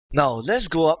Now let's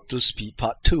go up to speed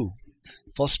part 2.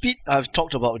 For speed, I've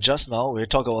talked about just now. We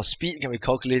talked about speed can be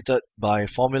calculated by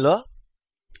formula,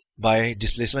 by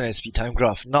displacement and speed time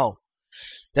graph. Now,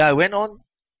 then I went on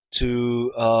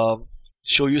to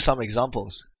show you some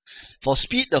examples. For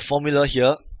speed, the formula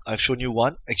here, I've shown you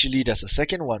one. Actually, there's a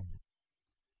second one.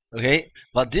 Okay,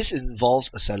 but this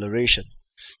involves acceleration.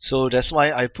 So that's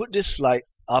why I put this slide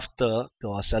after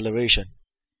the acceleration.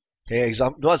 Okay,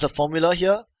 what's the formula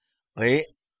here? Okay,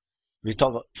 we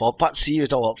talk about, for part C, we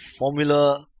talk about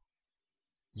formula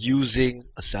using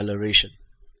acceleration.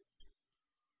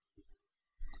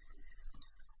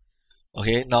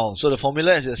 Okay, now, so the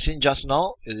formula as I've seen just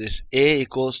now, it is A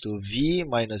equals to V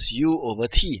minus U over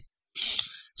T.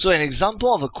 So an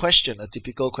example of a question, a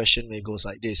typical question may goes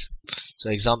like this. So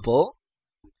example,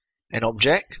 an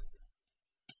object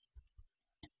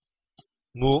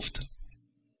moved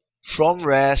from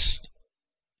rest,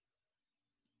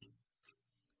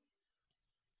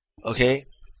 okay,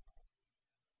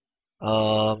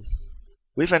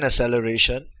 with an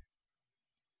acceleration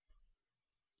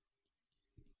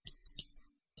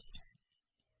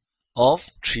of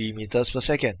 3 meters per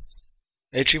second,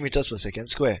 3 meters per second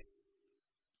square.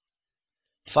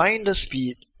 Find the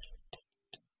speed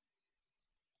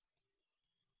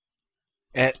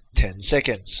at 10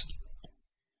 seconds.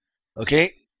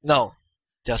 Okay, now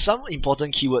there are some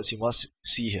important keywords you must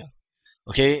see here.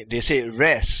 Okay, they say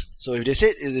rest. So if they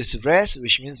say it is rest,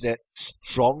 which means that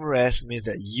from rest means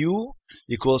that u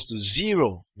equals to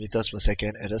 0 meters per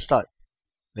second at the start.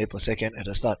 Okay, per second at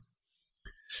the start.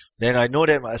 Then I know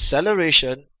that my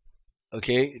acceleration,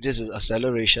 okay, this is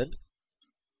acceleration,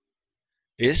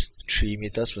 is 3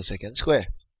 meters per second square.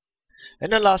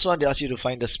 And the last one, they ask you to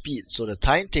find the speed. So the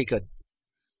time taken,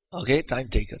 okay, time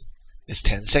taken is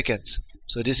 10 seconds.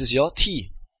 So this is your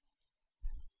t.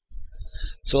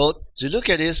 So to look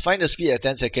at this, find the speed at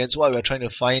 10 seconds. What we're trying to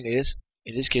find is,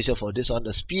 in this case here for this one,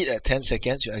 the speed at 10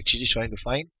 seconds, you're actually trying to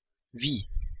find v.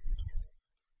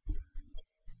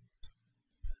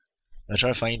 We're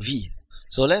trying to find v.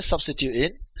 So let's substitute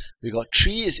in. We got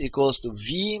 3 is equals to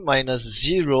v minus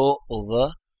 0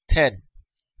 over 10.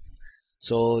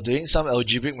 So doing some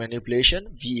algebraic manipulation,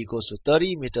 v equals to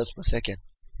 30 meters per second.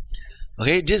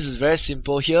 Okay, this is very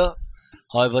simple here.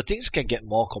 However, things can get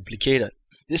more complicated.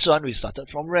 This one we started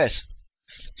from rest.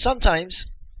 Sometimes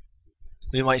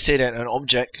we might say that an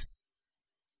object,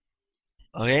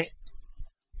 okay,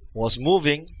 was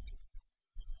moving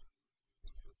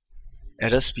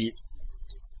at a speed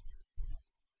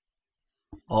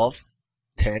of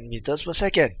 10 meters per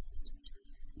second.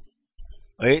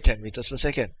 Okay, 10 meters per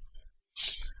second.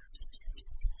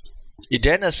 It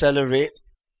then accelerates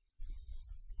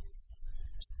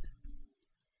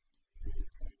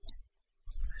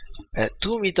at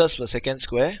 2 meters per second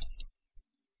square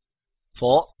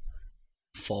for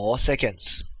 4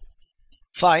 seconds.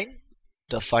 Find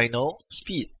the final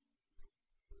speed.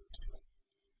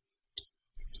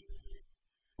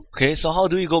 Okay, so how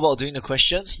do we go about doing the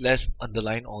questions? Let's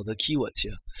underline all the keywords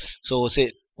here. So we'll say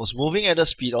it was moving at a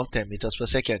speed of 10 meters per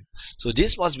second. So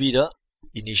this must be the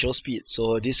initial speed.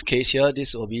 So in this case here,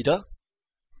 this will be the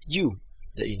u,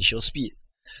 the initial speed.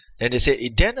 Then they say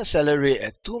it then accelerate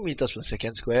at 2 meters per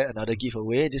second square. Another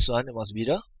giveaway. This one, it must be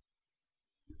the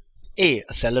A,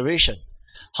 acceleration.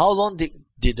 How long did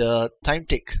the time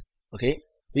take? Okay,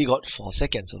 we got 4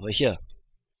 seconds over here.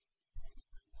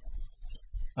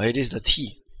 Okay, this is the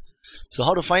T. So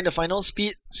how to find the final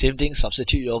speed? Same thing,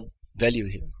 substitute your value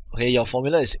here. Okay, your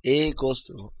formula is A equals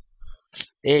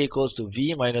to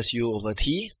V minus U over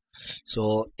T.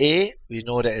 So A, we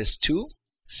know that is 2.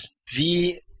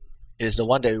 V is the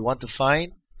one that we want to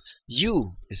find.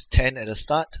 U is 10 at the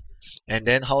start. And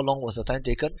then how long was the time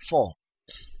taken? 4.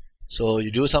 So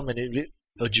you do some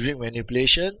algebraic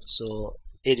manipulation. So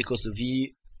 8 equals to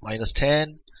V minus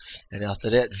 10. And after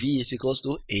that, V is equals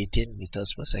to 18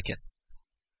 meters per second.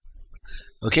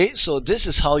 Okay, so this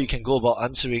is how you can go about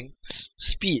answering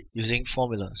speed using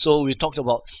formula. So we talked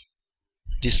about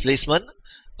displacement,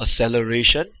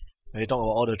 acceleration. We talk about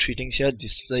all the three things here: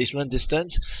 displacement,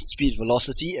 distance, speed,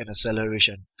 velocity, and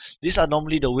acceleration. These are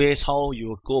normally the ways how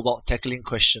you go about tackling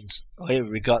questions, okay,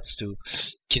 with regards to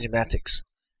kinematics.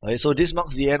 Okay, so this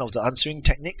marks the end of the answering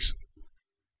techniques.